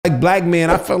black men,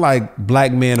 I feel like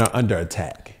black men are under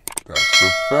attack. That's a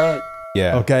fact.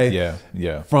 Yeah. Okay.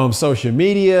 Yeah. From social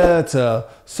media to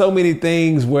so many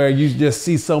things where you just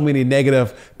see so many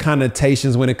negative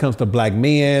connotations when it comes to black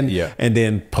men. Yeah. And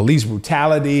then police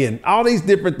brutality and all these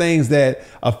different things that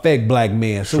affect black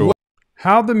men. So Sure.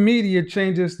 How the media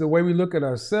changes the way we look at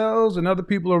ourselves and other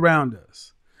people around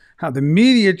us. How the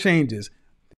media changes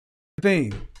the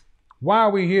thing. Why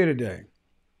are we here today?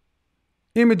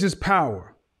 Image is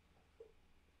power.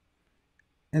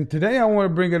 And today I want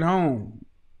to bring it home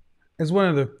as one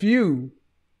of the few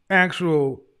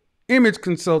actual image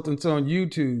consultants on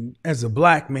YouTube as a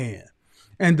black man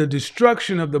and the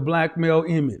destruction of the black male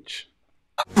image.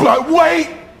 But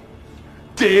wait,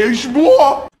 there's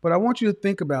more. But I want you to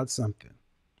think about something.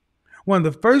 One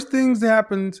of the first things that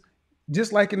happens,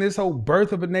 just like in this whole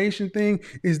birth of a nation thing,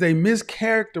 is they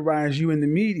mischaracterize you in the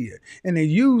media and they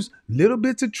use little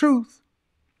bits of truth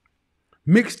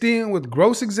mixed in with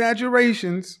gross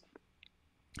exaggerations.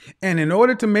 And in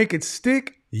order to make it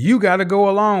stick, you got to go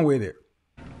along with it.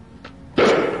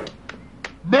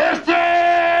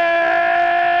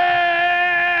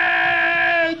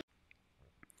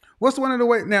 What's one of the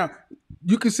ways? Now,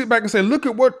 you can sit back and say, look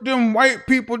at what them white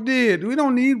people did. We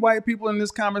don't need white people in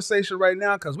this conversation right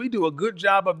now because we do a good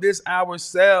job of this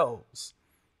ourselves.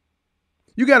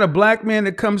 You got a black man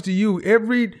that comes to you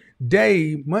every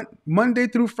day, Monday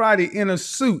through Friday in a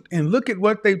suit, and look at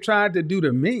what they've tried to do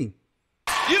to me.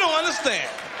 You don't understand.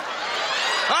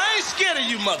 I ain't scared of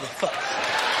you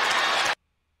motherfuckers.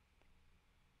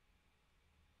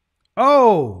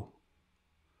 Oh.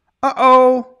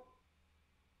 Uh-oh.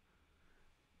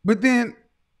 But then,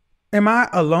 am I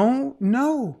alone?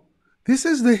 No. This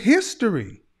is the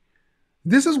history.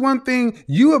 This is one thing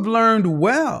you have learned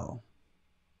well.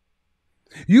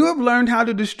 You have learned how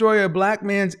to destroy a black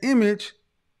man's image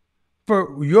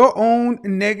for your own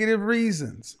negative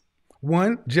reasons.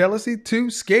 1, jealousy. 2,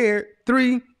 scared.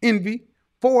 3, envy.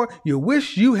 4, you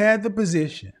wish you had the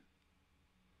position.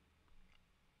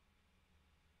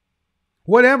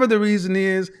 Whatever the reason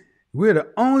is, we're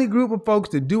the only group of folks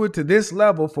that do it to this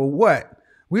level for what?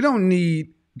 We don't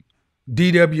need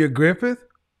D.W. Griffith.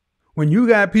 When you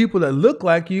got people that look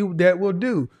like you that will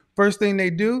do, first thing they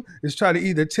do is try to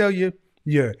either tell you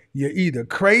you're either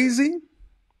crazy,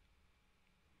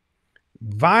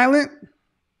 violent,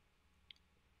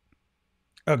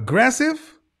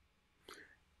 aggressive.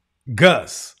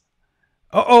 Gus.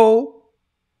 Uh-oh.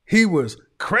 He was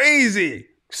crazy,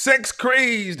 sex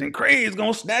crazed, and crazed,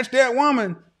 gonna snatch that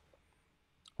woman.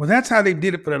 Well, that's how they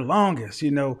did it for the longest,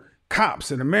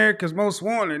 cops and America's Most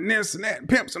Wanted, and this and that, and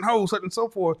pimps and hoes, such and so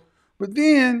forth. But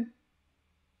then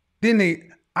they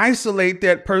isolate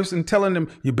that person, telling them,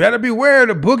 you better beware of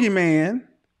the boogeyman.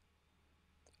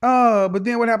 But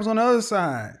then what happens on the other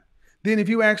side? Then if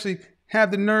you actually have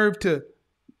the nerve to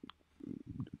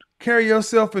carry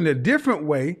yourself in a different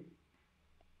way,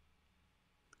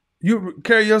 you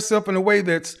carry yourself in a way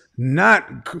that's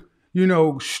not,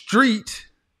 street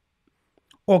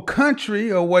or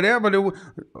country or whatever,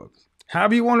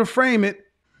 however you want to frame it.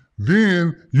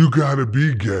 Then you gotta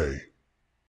be gay.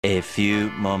 A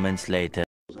few moments later.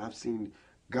 I've seen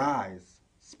guys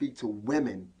speak to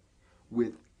women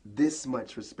with this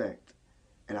much respect,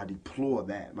 and I deplore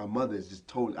that. My mother is just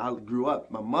totally, I grew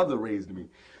up, my mother raised me,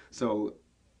 so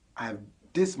I have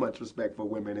this much respect for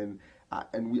women, and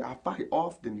I fight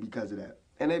often because of that.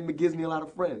 And it gives me a lot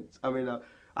of friends. I mean,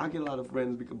 I get a lot of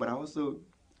friends, but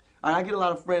I get a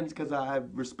lot of friends because I have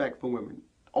respect for women,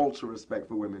 ultra respect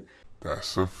for women.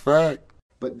 That's a fact.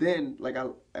 But then, like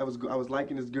I was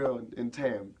liking this girl in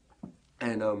Tam,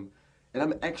 and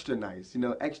I'm extra nice,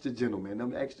 extra gentleman.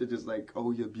 I'm extra just like,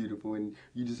 oh, you're beautiful and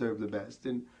you deserve the best.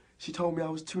 And she told me I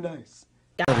was too nice.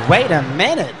 Wait a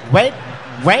minute. Wait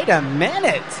a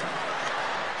minute.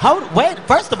 Wait.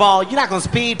 First of all, you're not gonna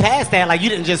speed past that like you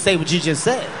didn't just say what you just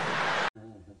said.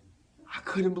 I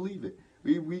couldn't believe it.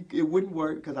 It wouldn't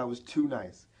work because I was too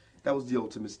nice. That was the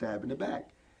ultimate stab in the back.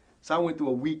 So I went through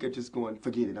a week of just going,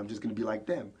 forget it, I'm just gonna be like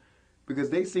them.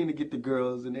 Because they seem to get the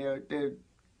girls and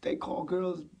they call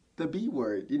girls the B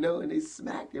word, and they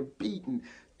smack and beat and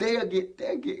they're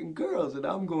getting girls, and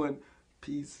I'm going,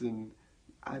 peace, and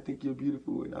I think you're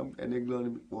beautiful, and they're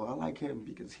going, well, I like him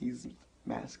because he's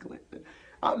masculine.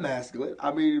 I'm masculine.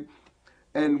 I mean,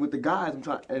 and with the guys, I'm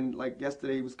trying, and like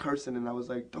yesterday he was cursing, and I was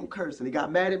like, don't curse, and he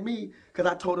got mad at me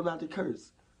because I told him not to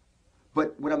curse.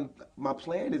 But my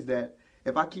plan is that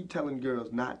if I keep telling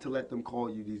girls not to let them call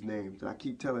you these names,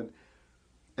 and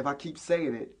if I keep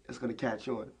saying it, it's going to catch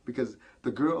on. Because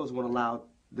the girls won't allow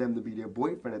them to be their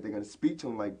boyfriend if they're going to speak to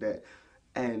them like that.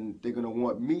 And they're going to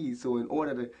want me. So in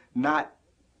order to not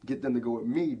get them to go with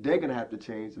me, they're gonna have to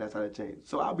change, and that's how they change.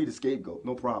 So I'll be the scapegoat,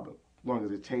 no problem, as long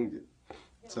as it changes.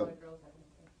 So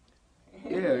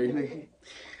yeah,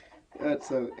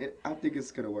 I think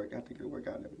it's gonna work. I think it'll work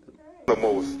out and everything. The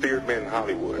most feared man in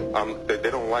Hollywood.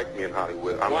 They don't like me in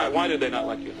Hollywood. Why do they not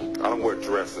like you? I don't wear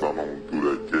dresses. I don't do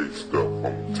that gay stuff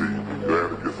on TV. You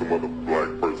have to get some other black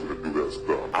person to do that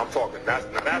stuff. I'm talking, that's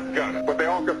gunning. But they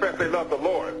all confess they love the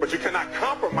Lord. But you cannot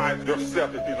compromise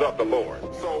yourself if you love the Lord.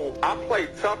 So I play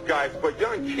tough guys, but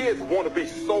young kids want to be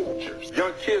soldiers.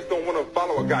 Young kids don't want to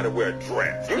follow a guy that wear a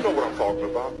dress. You know what I'm talking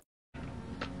about.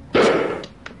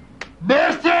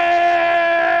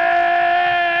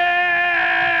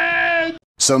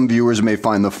 Some viewers may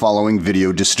find the following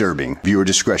video disturbing. Viewer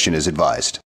discretion is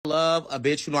advised. Love a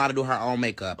bitch who know how to do her own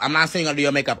makeup. I'm not saying you're gonna do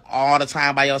your makeup all the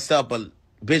time by yourself, but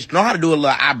bitch, know how to do a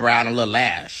little eyebrow and a little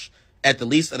lash. At the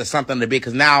least, or something to be.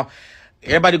 Because now,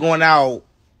 everybody going out,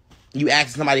 you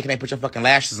asking somebody, can they put your fucking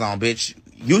lashes on, bitch?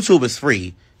 YouTube is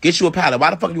free. Get you a palette.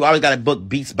 Why the fuck do you always gotta book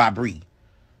Beats by Bree?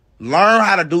 Learn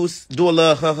how to do a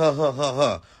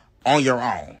little on your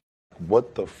own.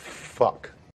 What the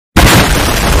fuck?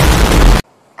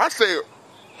 I said,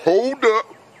 hold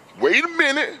up, wait a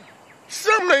minute,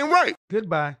 something ain't right.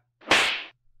 Goodbye.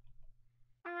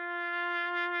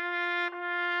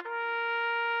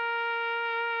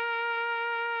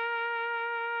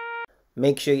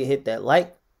 Make sure you hit that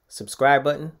like, subscribe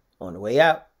button on the way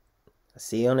out. I'll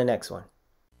see you on the next one.